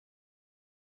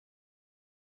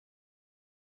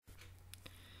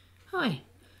Hi,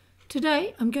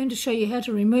 today I'm going to show you how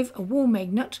to remove a wall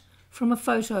magnet from a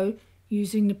photo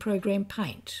using the program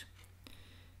Paint.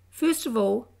 First of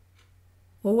all,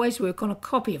 always work on a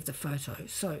copy of the photo.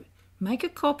 So make a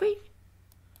copy,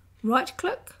 right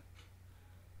click,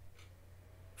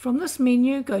 from this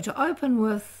menu go to Open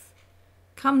With,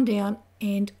 come down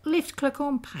and left click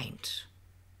on Paint.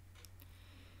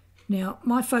 Now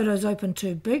my photo is open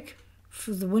too big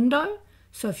for the window,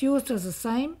 so if yours does the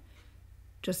same,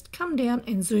 just come down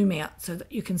and zoom out so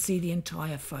that you can see the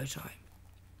entire photo.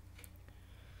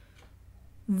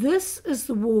 This is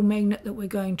the wall magnet that we're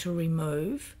going to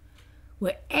remove.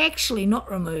 We're actually not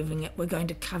removing it, we're going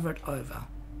to cover it over.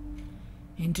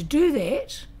 And to do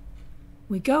that,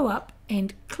 we go up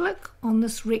and click on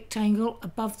this rectangle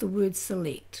above the word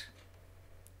Select.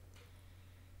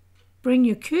 Bring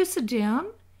your cursor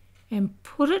down and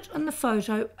put it in the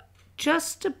photo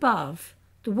just above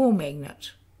the wall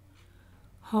magnet.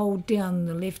 Hold down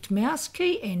the left mouse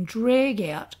key and drag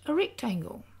out a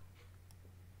rectangle.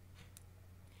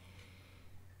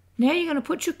 Now you're going to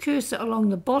put your cursor along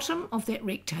the bottom of that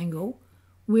rectangle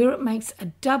where it makes a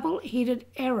double-headed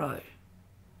arrow.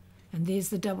 And there's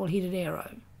the double-headed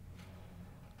arrow.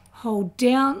 Hold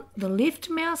down the left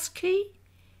mouse key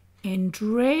and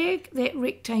drag that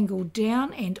rectangle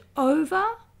down and over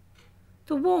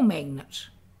the wall magnet.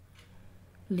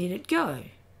 Let it go.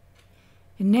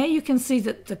 And now you can see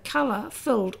that the colour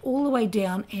filled all the way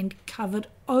down and covered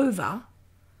over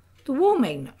the wall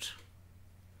magnet.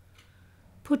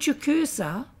 Put your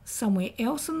cursor somewhere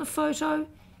else in the photo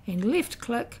and left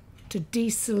click to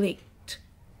deselect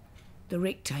the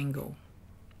rectangle.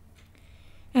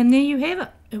 And there you have it.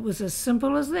 It was as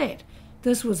simple as that.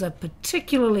 This was a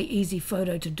particularly easy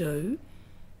photo to do.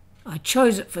 I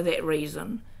chose it for that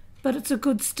reason, but it's a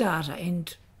good starter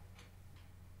and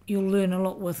you'll learn a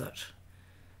lot with it.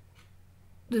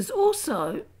 There's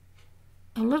also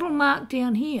a little mark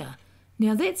down here.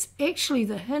 Now that's actually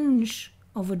the hinge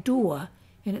of a door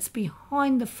and it's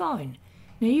behind the phone.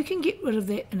 Now you can get rid of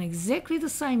that in exactly the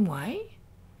same way.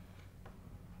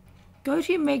 Go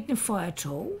to your magnifier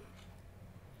tool,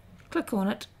 click on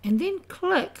it and then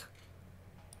click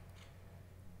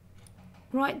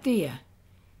right there.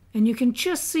 And you can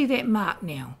just see that mark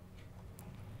now.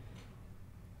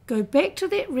 Go back to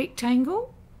that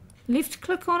rectangle, left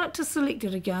click on it to select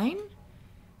it again,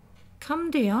 come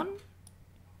down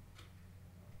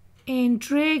and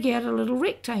drag out a little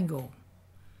rectangle.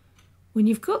 When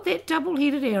you've got that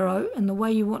double-headed arrow in the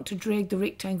way you want to drag the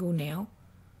rectangle now,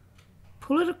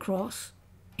 pull it across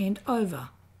and over.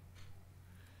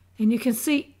 And you can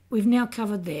see we've now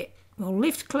covered that. We'll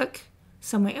left click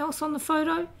somewhere else on the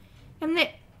photo and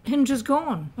that hinge is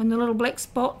gone and the little black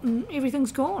spot and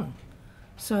everything's gone.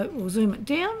 So we'll zoom it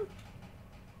down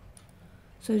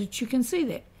so that you can see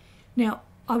that. Now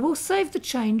I will save the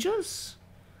changes.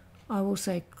 I will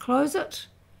say close it.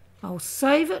 I'll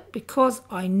save it because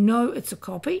I know it's a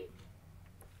copy.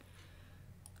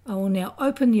 I will now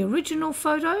open the original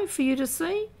photo for you to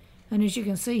see, and as you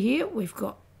can see here we've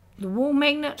got the wall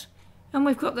magnet and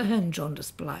we've got the hinge on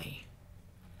display.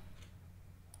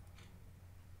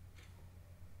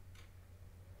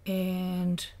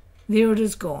 And there it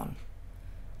is gone.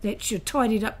 That's your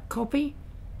tidied up copy.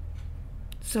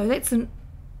 So that's a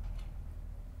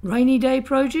rainy day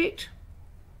project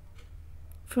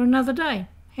for another day.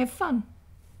 Have fun.